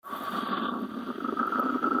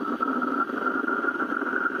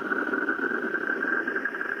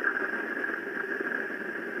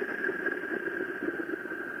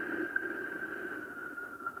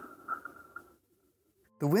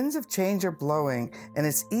The winds of change are blowing, and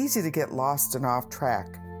it's easy to get lost and off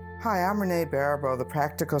track. Hi, I'm Renee Baribeau, the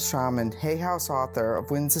practical shaman, Hay House author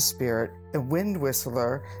of Winds of Spirit, a wind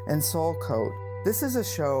whistler, and soul coat. This is a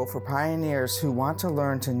show for pioneers who want to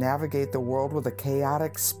learn to navigate the world with a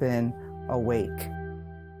chaotic spin awake.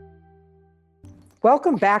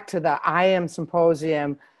 Welcome back to the I Am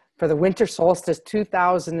Symposium for the Winter Solstice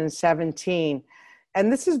 2017.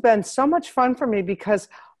 And this has been so much fun for me because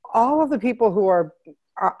all of the people who are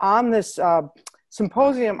on this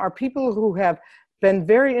symposium are people who have been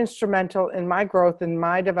very instrumental in my growth and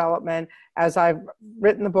my development as I've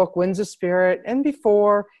written the book Winds of Spirit, and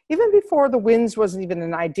even before the winds wasn't even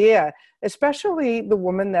an idea, especially the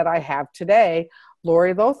woman that I have today,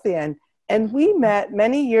 Lothian. And we met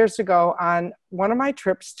many years ago on one of my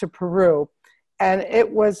trips to Peru, and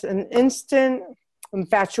it was an instant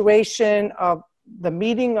infatuation of the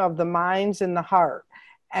meeting of the minds and the heart.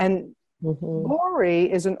 And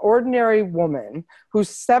Lori is an ordinary woman who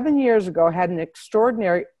 7 years ago had an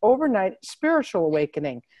extraordinary overnight spiritual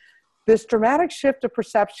awakening. This dramatic shift of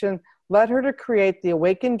perception led her to create the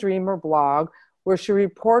Awakened Dreamer blog, where she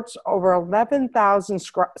reports over 11,000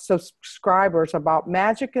 subscribers about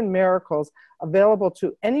magic and miracles available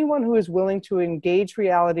to anyone who is willing to engage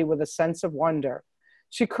reality with a sense of wonder.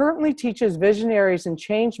 She currently teaches visionaries and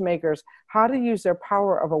change makers how to use their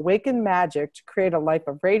power of awakened magic to create a life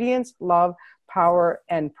of radiance, love, power,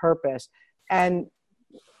 and purpose. And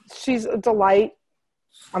she's a delight.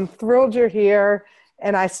 I'm thrilled you're here.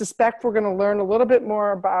 And I suspect we're going to learn a little bit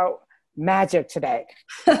more about magic today.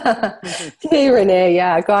 Hey, Renee.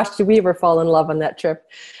 Yeah, gosh, did we ever fall in love on that trip?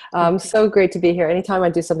 So great to be here. Anytime I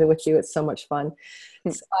do something with you, it's so much fun.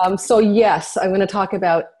 So yes, I'm going to talk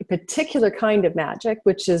about a particular kind of magic,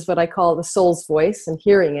 which is what I call the soul's voice and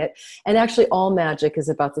hearing it. And actually all magic is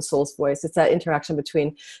about the soul's voice. It's that interaction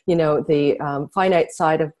between, the finite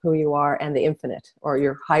side of who you are and the infinite, or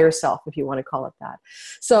your higher self, if you want to call it that.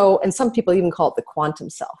 So, and some people even call it the quantum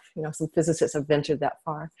self. Some physicists have ventured that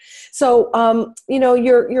far. So,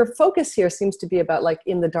 your focus here seems to be about, like,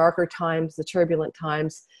 in the darker times, the turbulent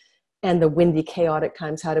times, and the windy, chaotic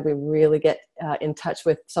times, how do we really get in touch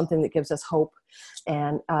with something that gives us hope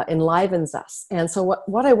and enlivens us? And so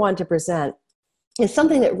what I want to present is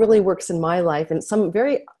something that really works in my life in some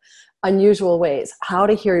very unusual ways, how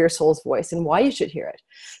to hear your soul's voice and why you should hear it.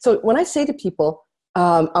 So when I say to people,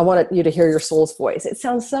 I want you to hear your soul's voice, it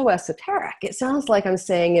sounds so esoteric. It sounds like I'm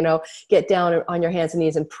saying, get down on your hands and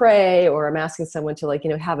knees and pray, or I'm asking someone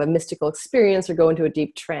to, have a mystical experience or go into a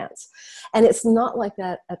deep trance. And it's not like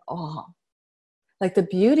that at all. Like, the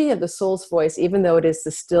beauty of the soul's voice, even though it is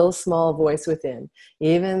the still small voice within,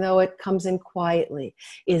 even though it comes in quietly,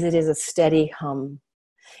 is it is a steady hum.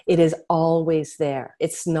 It is always there.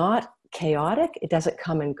 It's not chaotic. It doesn't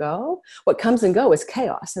come and go. What comes and go is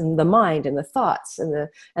chaos and the mind and the thoughts and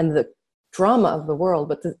the drama of the world.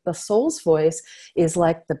 But the soul's voice is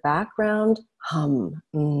like the background hum.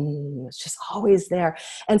 It's just always there.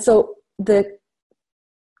 And so the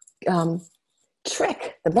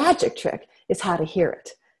magic trick is how to hear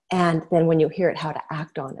it. And then when you hear it, how to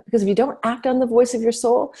act on it. Because if you don't act on the voice of your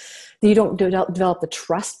soul, you don't develop the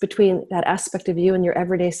trust between that aspect of you and your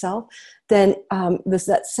everyday self, then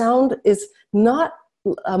that sound is not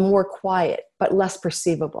more quiet, but less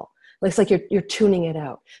perceivable. It's like you're tuning it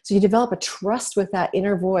out. So you develop a trust with that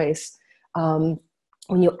inner voice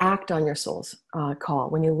when you act on your soul's call,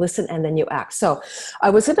 when you listen and then you act. So I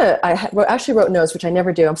actually wrote notes, which I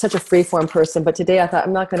never do. I'm such a free-form person, but today I thought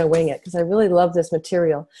I'm not going to wing it because I really love this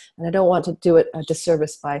material and I don't want to do it a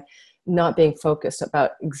disservice by not being focused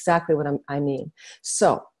about exactly what I mean.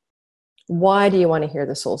 So why do you want to hear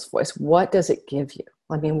the soul's voice? What does it give you?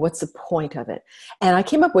 What's the point of it? And I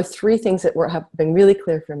came up with 3 things that have been really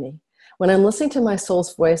clear for me. When I'm listening to my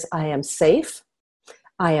soul's voice, I am safe,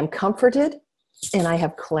 I am comforted, and I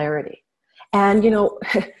have clarity. And,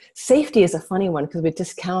 safety is a funny one because we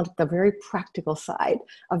discount the very practical side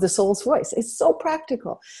of the soul's voice. It's so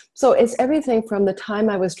practical. So it's everything from the time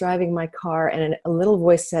I was driving my car and a little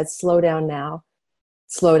voice said, slow down now,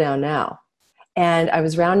 slow down now. And I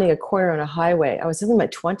was rounding a corner on a highway. I was in my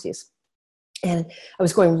 20s. And I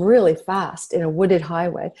was going really fast in a wooded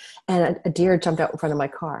highway, and a deer jumped out in front of my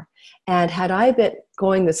car. And had I been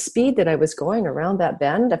going the speed that I was going around that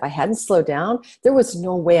bend, if I hadn't slowed down, there was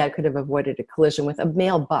no way I could have avoided a collision with a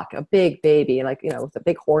male buck, a big baby, with the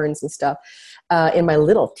big horns and stuff, in my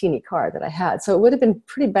little teeny car that I had. So it would have been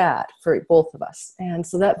pretty bad for both of us. And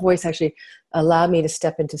so that voice actually allowed me to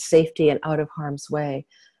step into safety and out of harm's way.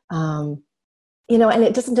 And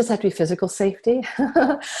it doesn't just have to be physical safety.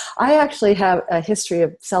 I actually have a history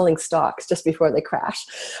of selling stocks just before they crash.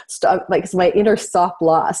 Like it's my inner stop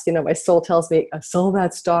loss. My soul tells me, I sold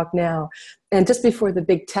that stock now. And just before the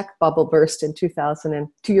big tech bubble burst in 2000,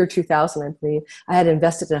 I believe, I had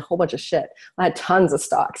invested in a whole bunch of shit. I had tons of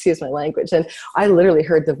stocks, excuse my language. And I literally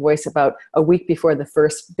heard the voice about a week before the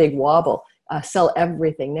first big wobble. Sell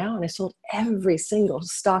everything now. And I sold every single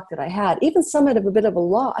stock that I had, even some at a bit of a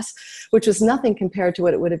loss, which was nothing compared to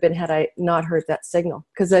what it would have been had I not heard that signal.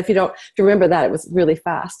 Because if you remember that, it was really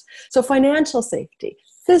fast. So financial safety,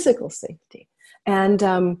 physical safety. And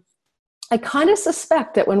I kind of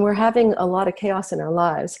suspect that when we're having a lot of chaos in our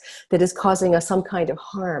lives that is causing us some kind of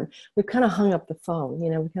harm, we've kind of hung up the phone, we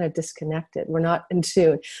kind of disconnected. We're not in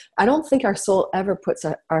tune. I don't think our soul ever puts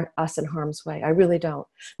us in harm's way. I really don't.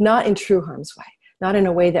 Not in true harm's way. Not in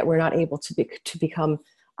a way that we're not able to become,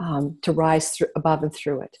 to rise above and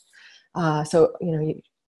through it. So, you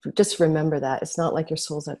just remember that. It's not like your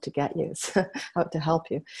soul's out to get you. It's out to help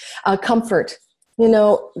you. Comfort.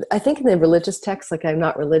 I think in the religious text, like I'm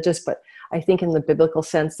not religious, but I think in the biblical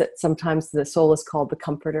sense that sometimes the soul is called the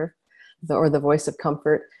comforter or the voice of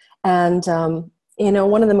comfort. And,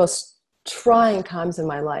 one of the most trying times in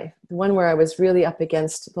my life, the one where I was really up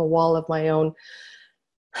against the wall of my own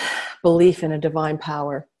belief in a divine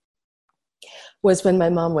power, was when my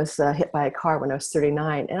mom was hit by a car when I was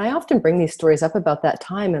 39. And I often bring these stories up about that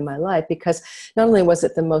time in my life because not only was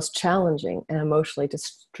it the most challenging and emotionally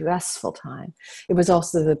distressful time, it was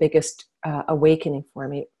also the biggest awakening for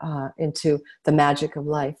me into the magic of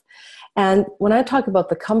life. And when I talk about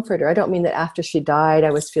the comforter, I don't mean that after she died, I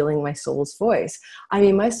was feeling my soul's voice. I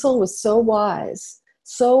mean, my soul was so wise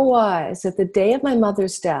that the day of my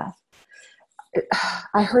mother's death,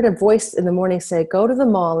 I heard a voice in the morning say, go to the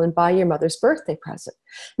mall and buy your mother's birthday present.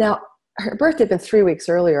 Now, her birthday had been 3 weeks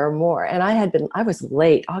earlier or more. And I was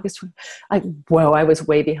late, August. I was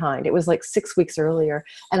way behind. It was like 6 weeks earlier.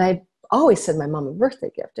 And I always sent my mom a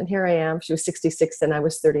birthday gift. And here I am. She was 66 and I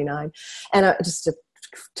was 39. And just to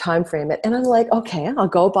time frame it. And I'm like, okay, I'll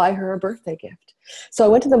go buy her a birthday gift. So I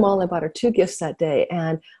went to the mall and I bought her 2 gifts that day.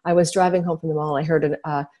 And I was driving home from the mall. I heard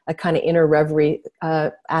a kind of inner reverie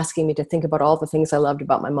asking me to think about all the things I loved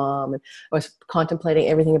about my mom. And I was contemplating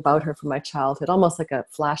everything about her from my childhood, almost like a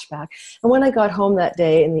flashback. And when I got home that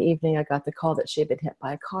day in the evening, I got the call that she had been hit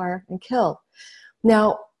by a car and killed.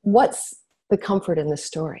 Now, what's the comfort in this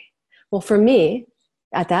story? Well, for me,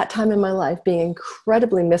 at that time in my life, being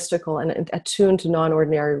incredibly mystical and attuned to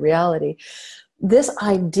non-ordinary reality, this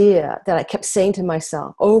idea that I kept saying to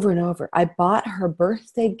myself over and over, I bought her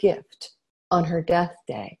birthday gift on her death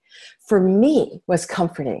day, for me was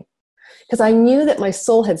comforting because I knew that my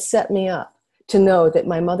soul had set me up to know that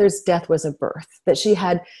my mother's death was a birth, that she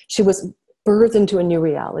was birthed into a new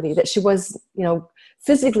reality, that she was,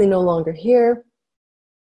 physically no longer here,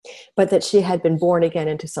 but that she had been born again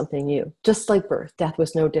into something new. Just like birth, death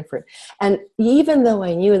was no different. And even though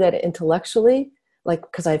I knew that intellectually,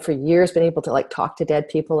 because I'd for years been able to talk to dead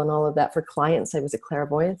people and all of that for clients, I was a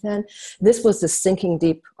clairvoyant then, this was the sinking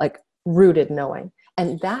deep, rooted knowing.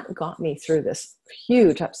 And that got me through this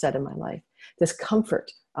huge upset in my life, this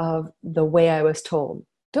comfort of the way I was told,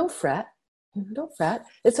 don't fret,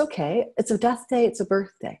 it's okay. It's a death day, it's a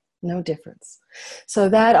birthday. No difference. So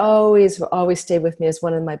that always stayed with me as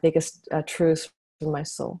one of my biggest truths from my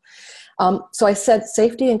soul. So I said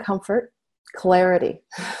safety and comfort, clarity.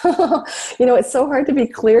 It's so hard to be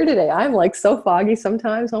clear today. I'm so foggy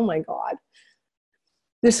sometimes. Oh my God.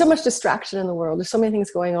 There's so much distraction in the world. There's so many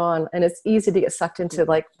things going on, and it's easy to get sucked into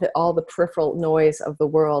all the peripheral noise of the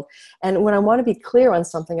world. And when I want to be clear on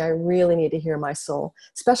something, I really need to hear my soul,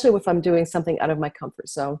 especially if I'm doing something out of my comfort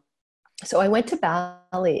zone. So I went to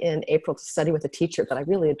Bali in April to study with a teacher that I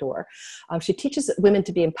really adore. She teaches women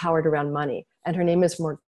to be empowered around money, and her name is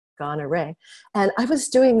Morgana Ray. And I was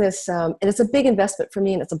doing this, and it's a big investment for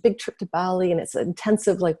me, and it's a big trip to Bali, and it's an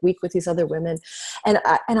intensive week with these other women. And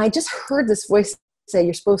I just heard this voice say,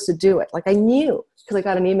 you're supposed to do it. I knew, because I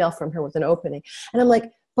got an email from her with an opening. And I'm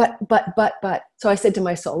like, but. So I said to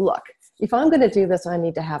my soul, look, if I'm going to do this, I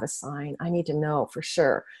need to have a sign. I need to know for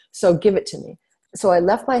sure. So give it to me. So I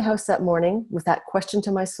left my house that morning with that question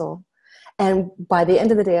to my soul. And by the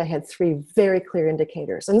end of the day, I had 3 very clear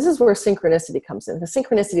indicators. And this is where synchronicity comes in. The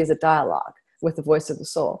synchronicity is a dialogue with the voice of the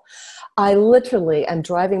soul. I literally am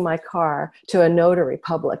driving my car to a notary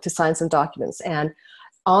public to sign some documents. And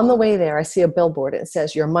on the way there, I see a billboard. And it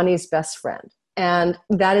says, your money's best friend. And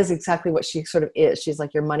that is exactly what she sort of is. She's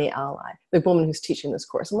like your money ally, the woman who's teaching this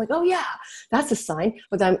course. I'm like, oh yeah, that's a sign.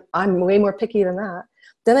 But I'm way more picky than that.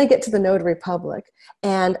 Then I get to the notary public,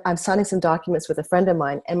 and I'm signing some documents with a friend of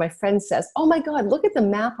mine, and my friend says, "Oh my God, look at the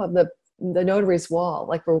map of the notary's wall."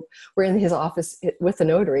 Like we're in his office with the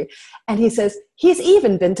notary, and he says he's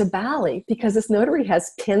even been to Bali because this notary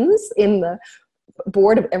has pins in the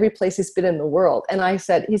board of every place he's been in the world. And I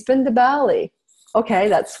said, he's been to Bali. Okay,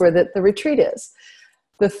 that's where the retreat is.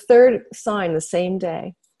 The third sign the same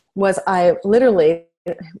day was, I literally,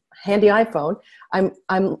 handy iPhone,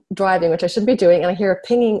 I'm driving, which I shouldn't be doing, and I hear a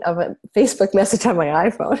pinging of a Facebook message on my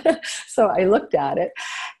iPhone. So I looked at it,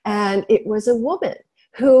 and it was a woman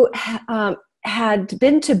who had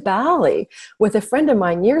been to Bali with a friend of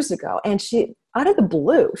mine years ago, and she, out of the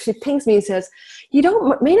blue, she pings me and says,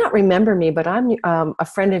 "You may not remember me, but I'm a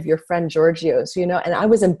friend of your friend Giorgio's, you know, and I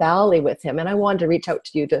was in Bali with him, and I wanted to reach out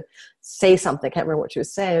to you to say something." I can't remember what she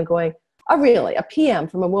was saying. I'm going, "Oh, really? A PM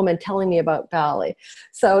from a woman telling me about Bali."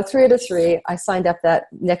 So 3 out of 3, I signed up that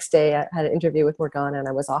next day. I had an interview with Morgana, and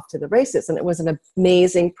I was off to the races, and it was an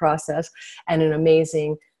amazing process and an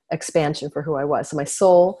amazing expansion for who I was. So my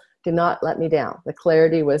soul did not let me down. The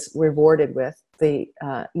clarity was rewarded with the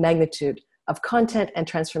magnitude of content and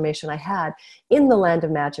transformation I had in the land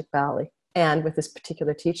of Magic Valley and with this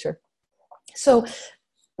particular teacher. So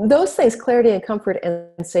those things, clarity and comfort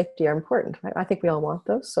and safety, are important. Right? I think we all want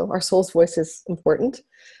those. So our soul's voice is important.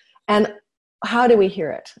 And how do we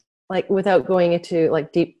hear it? Like, without going into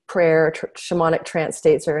like deep prayer, shamanic trance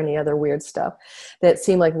states, or any other weird stuff that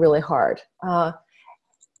seem like really hard.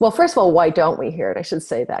 Well, first of all, why don't we hear it? I should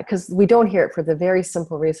say that, because we don't hear it for the very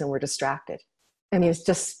simple reason we're distracted. I mean, it's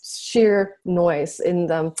just sheer noise in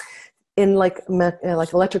like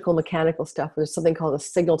electrical mechanical stuff. There's something called a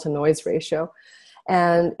signal to noise ratio,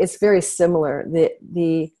 and it's very similar.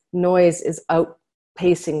 The noise is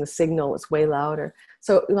outpacing the signal. It's way louder.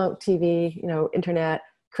 So, you know, TV, you know, internet,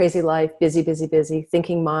 crazy life, busy, busy, busy.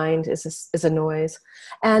 Thinking mind is a noise,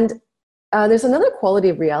 and there's another quality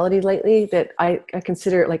of reality lately that I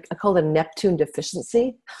consider, like, I call it a Neptune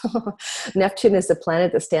deficiency. Neptune is the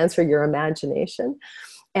planet that stands for your imagination.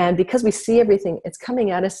 And because we see everything, it's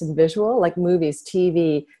coming at us in visual, like movies,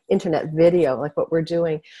 TV, internet video, like what we're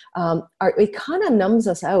doing. It kind of numbs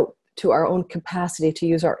us out to our own capacity to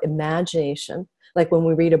use our imagination. Like when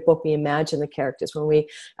we read a book, we imagine the characters. When we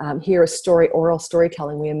hear a story, oral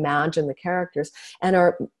storytelling, we imagine the characters. And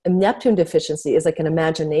our Neptune deficiency is like an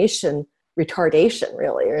imagination retardation,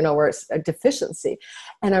 really, you know, where it's a deficiency.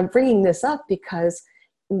 And I'm bringing this up because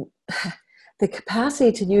the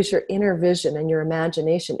capacity to use your inner vision and your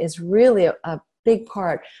imagination is really a big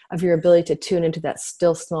part of your ability to tune into that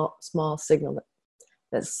still small signal,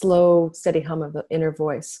 that slow, steady hum of the inner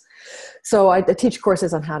voice. So I teach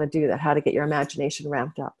courses on how to do that, how to get your imagination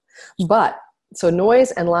ramped up. So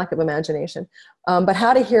noise and lack of imagination, but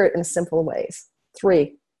how to hear it in simple ways.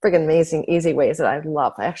 3 friggin' amazing, easy ways that I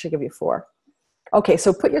love. I actually give you 4. Okay,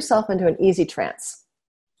 so put yourself into an easy trance.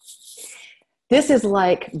 This is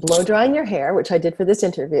like blow drying your hair, which I did for this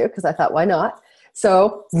interview because I thought, why not?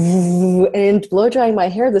 So, and blow drying my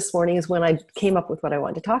hair this morning is when I came up with what I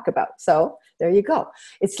wanted to talk about. So there you go.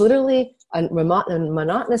 It's literally a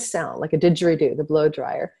monotonous sound, like a didgeridoo, the blow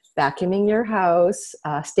dryer. Vacuuming your house,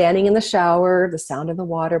 standing in the shower, the sound of the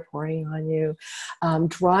water pouring on you,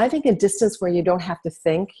 driving a distance where you don't have to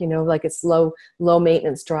think, you know, like it's low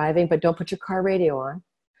maintenance driving, but don't put your car radio on.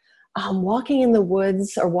 Walking in the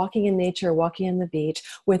woods, or walking in nature, or walking on the beach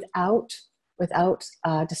without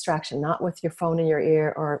distraction, not with your phone in your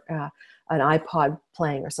ear or an iPod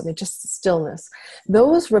playing or something, just stillness.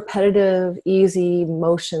 Those repetitive, easy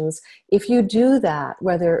motions, if you do that,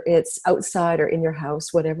 whether it's outside or in your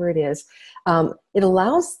house, whatever it is, it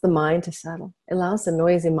allows the mind to settle. It allows the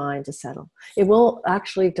noisy mind to settle. It will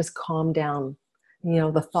actually just calm down. You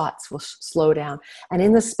know, the thoughts will slow down. And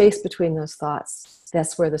in the space between those thoughts,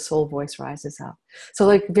 that's where the soul voice rises up. So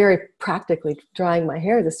like very practically drying my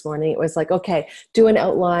hair this morning, it was like, okay, do an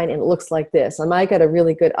outline and it looks like this. And I got a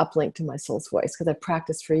really good uplink to my soul's voice because I've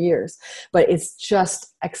practiced for years, but it's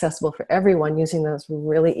just accessible for everyone using those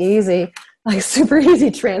really easy, like super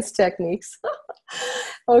easy trance techniques.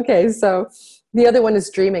 Okay, so the other one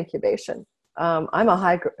is dream incubation. I'm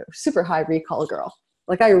a super high recall girl.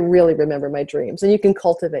 Like I really remember my dreams, and you can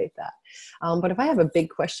cultivate that. But if I have a big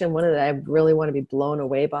question, one that I really want to be blown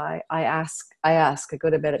away by, I go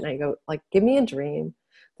to bed at night, go like, give me a dream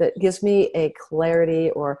that gives me a clarity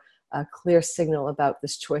or a clear signal about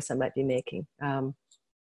this choice I might be making.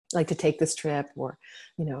 Like to take this trip, or,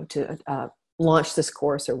 you know, to launch this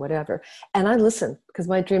course or whatever. And I listen because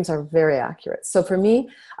my dreams are very accurate. So for me,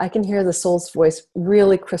 I can hear the soul's voice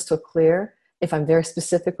really crystal clear if I'm very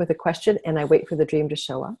specific with a question and I wait for the dream to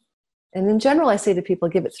show up. And in general, I say to people,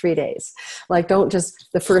 give it 3 days. Like, don't just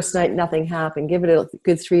the first night, nothing happened. Give it a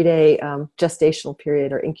good 3-day gestational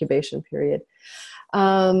period or incubation period.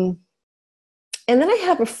 And then I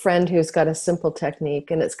have a friend who's got a simple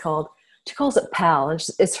technique, and she calls it PAL, and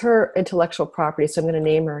it's her intellectual property, so I'm going to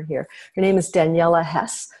name her here. Her name is Daniela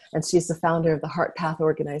Hess, and she's the founder of the Heart Path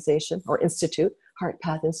organization, or institute, Heart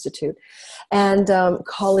Path Institute, and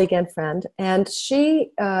colleague and friend. And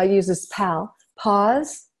she uses PAL,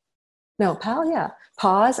 pause,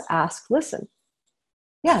 ask, listen.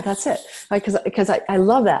 Yeah, that's it. Because I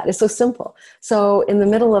love that. It's so simple. So in the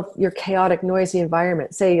middle of your chaotic, noisy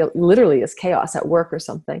environment, say literally it's chaos at work or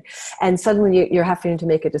something, and suddenly you're having to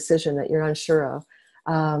make a decision that you're unsure of,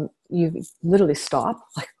 you literally stop,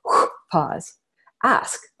 like, pause,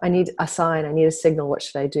 ask. I need a sign. I need a signal. What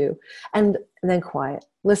should I do? And then quiet.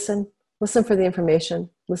 Listen for the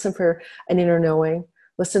information. Listen for an inner knowing.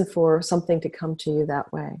 Listen for something to come to you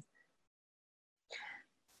that way.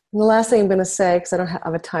 And the last thing I'm going to say, because I don't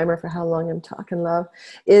have a timer for how long I'm talking, love,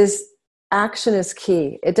 is action is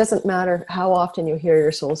key. It doesn't matter how often you hear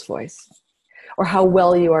your soul's voice or how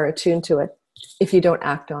well you are attuned to it if you don't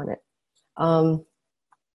act on it. And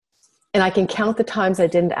I can count the times I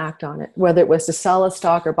didn't act on it, whether it was to sell a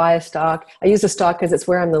stock or buy a stock. I use a stock because it's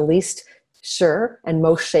where I'm the least sure and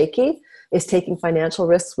most shaky, is taking financial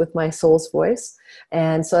risks with my soul's voice.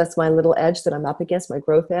 And so that's my little edge that I'm up against, my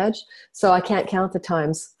growth edge. So I can't count the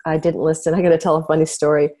times I didn't listen. I got to tell a funny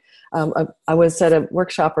story. I was at a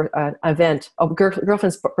workshop or an event, a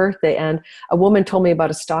girlfriend's birthday, and a woman told me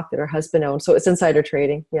about a stock that her husband owned. So it's insider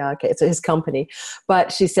trading. Yeah, okay, it's his company.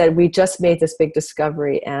 But she said, we just made this big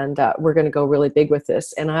discovery, and we're going to go really big with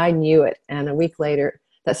this. And I knew it. And a week later,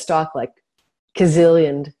 that stock like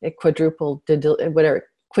gazillioned, it quadrupled, whatever,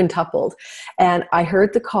 quintupled. And I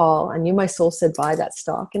heard the call. I knew my soul said buy that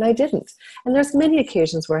stock, and I didn't. And there's many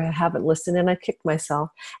occasions where I haven't listened and I kicked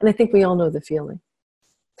myself. And I think we all know the feeling,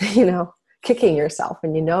 kicking yourself,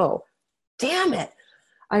 and damn it.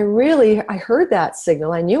 I heard that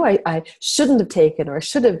signal. I knew I shouldn't have taken, or I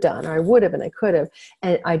should have done, or I would have, and I could have,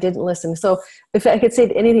 and I didn't listen. So if I could say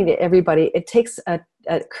anything to everybody, it takes a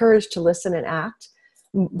courage to listen and act,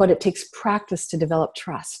 but it takes practice to develop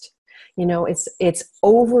trust. It's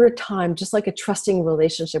over time, just like a trusting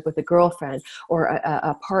relationship with a girlfriend or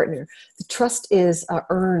a partner. The trust is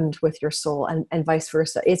earned with your soul, and vice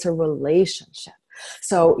versa. It's a relationship.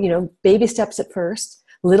 So, baby steps at first,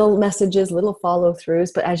 little messages, little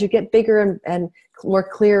follow-throughs. But as you get bigger and more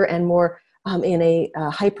clear and more in a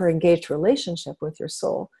hyper-engaged relationship with your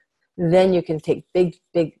soul, then you can take big,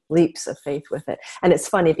 big leaps of faith with it. And it's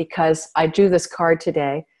funny because I drew this card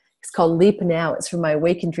today. It's called Leap Now. It's from my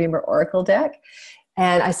Awakened Dreamer Oracle deck.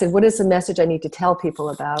 And I said, what is the message I need to tell people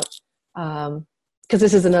about? Because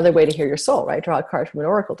this is another way to hear your soul, right? Draw a card from an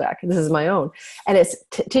Oracle deck. This is my own. And it's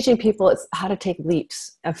teaching people it's how to take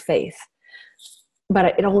leaps of faith.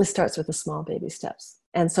 But it only starts with the small baby steps.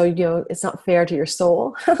 And so, it's not fair to your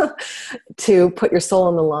soul to put your soul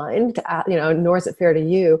on the line, nor is it fair to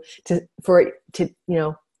you for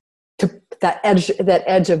that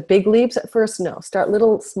edge of big leaps at first. No, start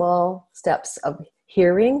little small steps of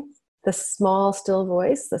hearing the small still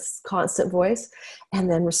voice, this constant voice,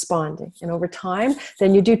 and then responding. And over time,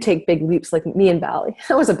 then you do take big leaps, like me and Valley.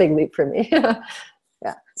 That was a big leap for me.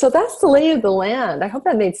 Yeah. So that's the lay of the land. I hope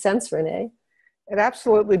that made sense, Renee. It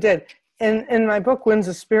absolutely did. In my book, Winds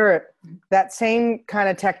of Spirit, that same kind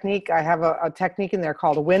of technique, I have a technique in there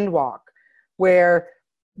called a wind walk, where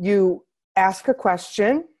you ask a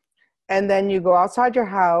question, and then you go outside your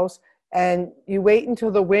house and you wait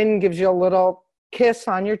until the wind gives you a little kiss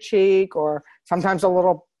on your cheek, or sometimes a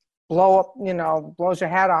little blow up, blows your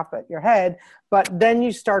hat off at your head. But then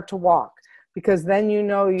you start to walk, because then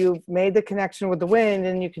you've made the connection with the wind,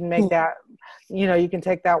 and you can make that, you can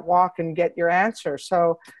take that walk and get your answer.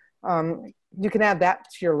 So you can add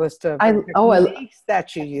that to your list of techniques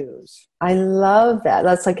that you use. I love that.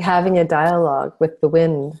 That's like having a dialogue with the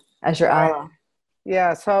wind as your ally.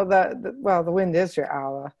 Yeah, so the wind is your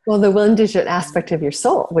ally. Well, the wind is an aspect of your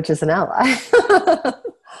soul, which is an ally.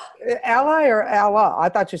 Ally or Allah? I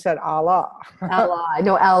thought you said Allah. Ally,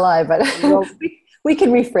 no ally, but we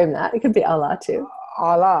can reframe that. It could be Allah too.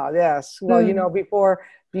 Allah, yes. Well,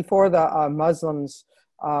 before the Muslims,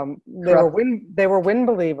 they were wind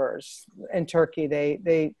believers in Turkey.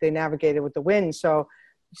 They navigated with the wind. So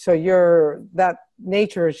that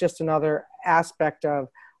nature is just another aspect of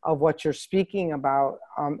what you're speaking about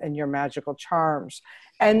and your magical charms.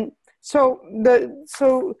 And so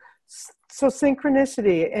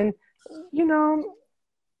synchronicity, and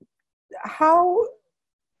how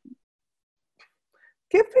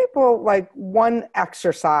give people like one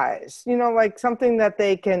exercise, like something that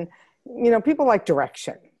they can, people like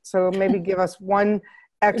direction. So maybe give us one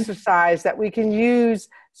exercise that we can use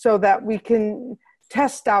so that we can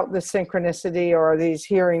test out the synchronicity or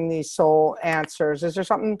hearing these soul answers. Is there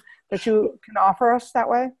something that you can offer us that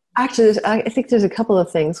way? Actually, I think there's a couple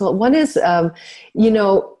of things. Well, one is,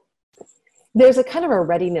 there's a kind of a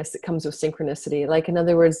readiness that comes with synchronicity. Like, in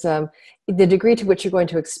other words, the degree to which you're going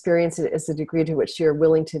to experience it is the degree to which you're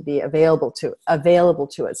willing to be available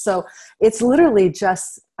to it. So it's literally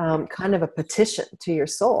just kind of a petition to your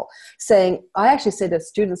soul saying, I actually say to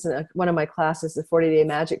students in one of my classes, the 40-day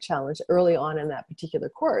magic challenge, early on in that particular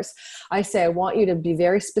course, I say, I want you to be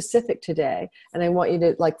very specific today. And I want you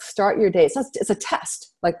to like start your day. It's a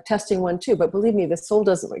test, like testing 1, 2, but believe me, the soul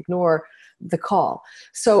doesn't ignore the call.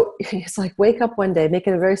 So it's like, wake up one day, make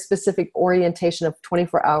it a very specific orientation of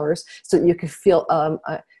 24 hours so that you can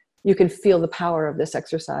feel the power of this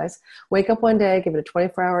exercise. Wake up one day, give it a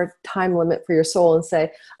 24-hour time limit for your soul and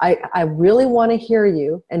say, I really want to hear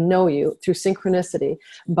you and know you through synchronicity,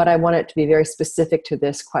 but I want it to be very specific to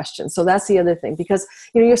this question. So that's the other thing, because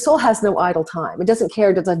your soul has no idle time. It doesn't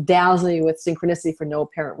care. It doesn't dazzle you with synchronicity for no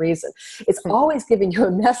apparent reason. It's always giving you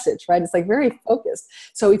a message, right? It's like very focused.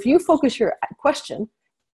 So if you focus your question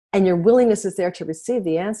and your willingness is there to receive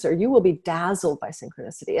the answer, you will be dazzled by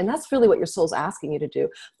synchronicity. And that's really what your soul's asking you to do.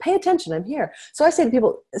 Pay attention, I'm here. So I say to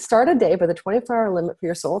people, start a day with a 24-hour limit for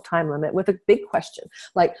your soul, time limit, with a big question.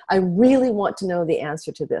 Like, I really want to know the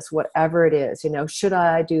answer to this, whatever it is. Should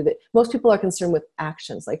I do that? Most people are concerned with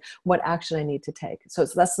actions, like what action I need to take. So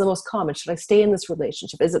that's the most common. Should I stay in this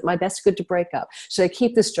relationship? Is it my best good to break up? Should I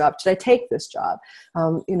keep this job? Should I take this job?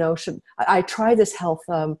 Should I try this health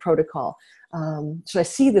protocol? Should I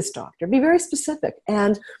see this doctor? Be very specific.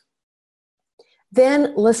 And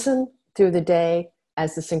then listen through the day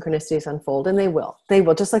as the synchronicities unfold. And they will,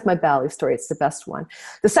 just like my Bali story. It's the best one.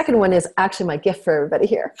 The second one is actually my gift for everybody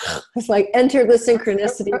here. It's like, enter the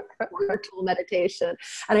synchronicity tool meditation.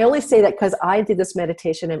 And I only say that because I did this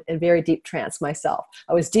meditation in very deep trance myself.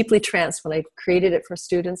 I was deeply tranced when I created it for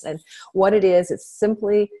students. And what it is, it's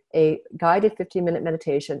simply a guided 15-minute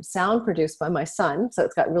meditation, sound produced by my son. So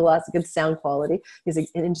it's got lots of good sound quality. He's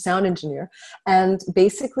a sound engineer. And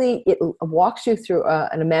basically it walks you through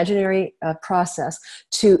an imaginary process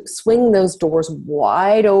to swing those doors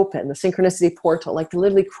wide open, the synchronicity portal, like to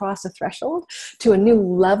literally cross a threshold to a new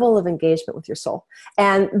level of engagement with your soul.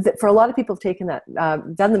 And for a lot of people who've taken that,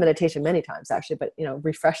 done the meditation many times actually, but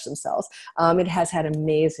refreshed themselves, it has had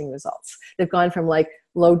amazing results. They've gone from like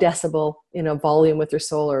low decibel, volume with their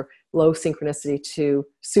soul, or low synchronicity, to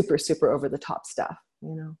super, super over the top stuff,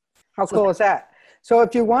 How cool is that? So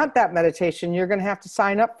if you want that meditation, you're going to have to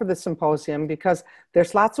sign up for the symposium, because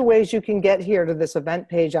there's lots of ways you can get here to this event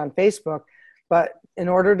page on Facebook. But in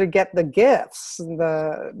order to get the gifts,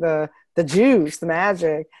 the juice, the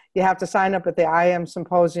magic, you have to sign up at the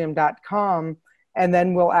iamsymposium.com, and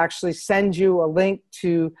then we'll actually send you a link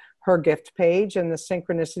to her gift page and the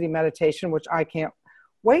synchronicity meditation, which I can't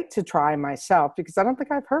wait to try myself, because I don't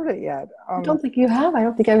think I've heard it yet. I don't think you have. I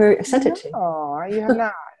don't think I've ever sent it to you. Oh, you have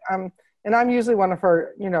not. And I'm usually one of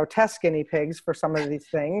her, test guinea pigs for some of these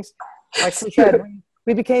things. Like we said,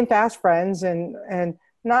 we became fast friends, and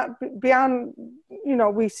not beyond,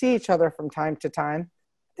 we see each other from time to time.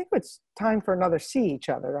 I think it's time for another see each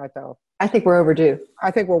other, though. I think we're overdue.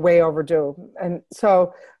 I think we're way overdue. And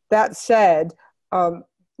so that said, the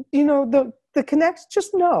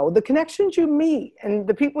connections you meet and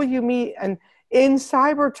the people you meet and in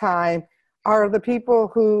cyber time are the people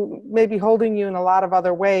who may be holding you in a lot of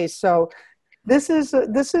other ways. So this is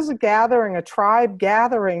a gathering, a tribe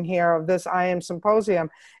gathering here of this I Am Symposium.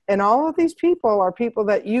 And all of these people are people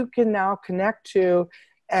that you can now connect to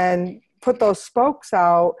and put those spokes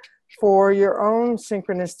out for your own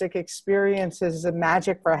synchronistic experiences and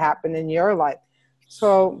magic for happen in your life.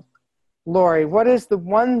 So Lori, what is the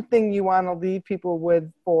one thing you want to leave people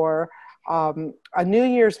with for a New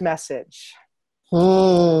Year's message?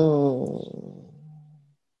 I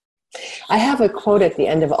have a quote at the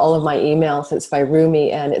end of all of my emails. It's by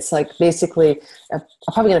Rumi, and it's like basically, I'm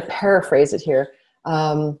probably going to paraphrase it here.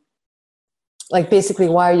 Like basically,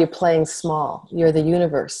 why are you playing small? You're the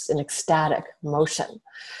universe in ecstatic motion.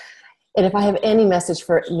 And if I have any message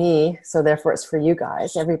for me, so therefore it's for you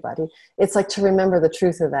guys, everybody, it's like to remember the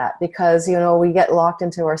truth of that, because, we get locked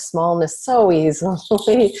into our smallness so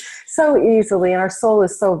easily, and our soul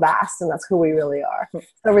is so vast, and that's who we really are.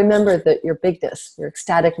 So remember that your bigness, your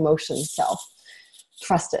ecstatic motion self,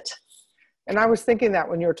 trust it. And I was thinking that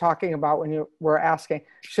when you were talking about, when you were asking,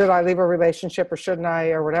 should I leave a relationship or shouldn't I,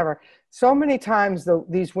 or whatever, So many times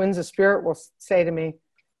these winds of spirit will say to me,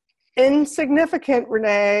 insignificant,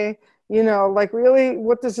 Renee, you know, like really,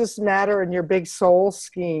 what does this matter in your big soul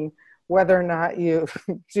scheme, whether or not you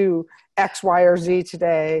do X, Y, or Z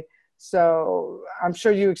today? So I'm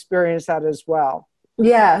sure you experience that as well.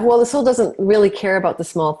 Yeah, well, the soul doesn't really care about the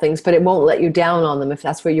small things, but it won't let you down on them if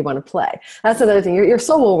that's where you want to play. That's another thing. Your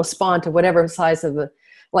soul will respond to whatever size of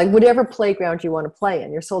like whatever playground you want to play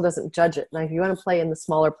in. Your soul doesn't judge it. Like if you want to play in the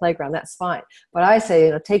smaller playground, that's fine. But I say,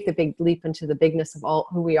 you know, take the big leap into the bigness of all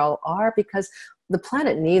who we all are, because the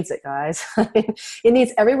planet needs it, guys. It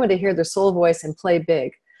needs everyone to hear their soul voice and play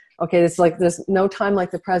big. Okay, it's like there's no time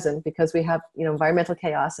like the present, because we have, you know, environmental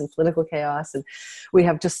chaos and political chaos, and we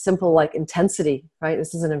have just simple like intensity, right?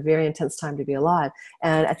 This isn't a very intense time to be alive,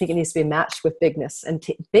 and I think it needs to be matched with bigness and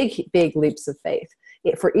big leaps of faith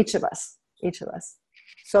for each of us. Each of us.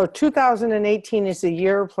 So 2018 is the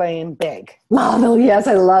year playing big. Oh, yes,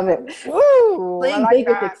 I love it. Woo! Playing like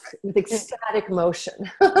big with ecstatic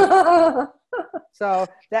motion. So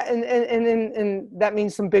that and that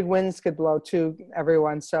means some big winds could blow too,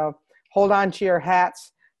 everyone. So hold on to your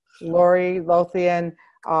hats. Lori Lothian,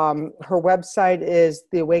 her website is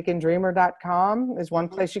theawakenedreamer.com is one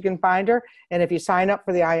place you can find her. And if you sign up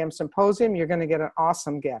for the I Am Symposium, you're going to get an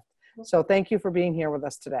awesome gift. So thank you for being here with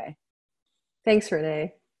us today. Thanks,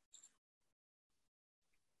 Renee.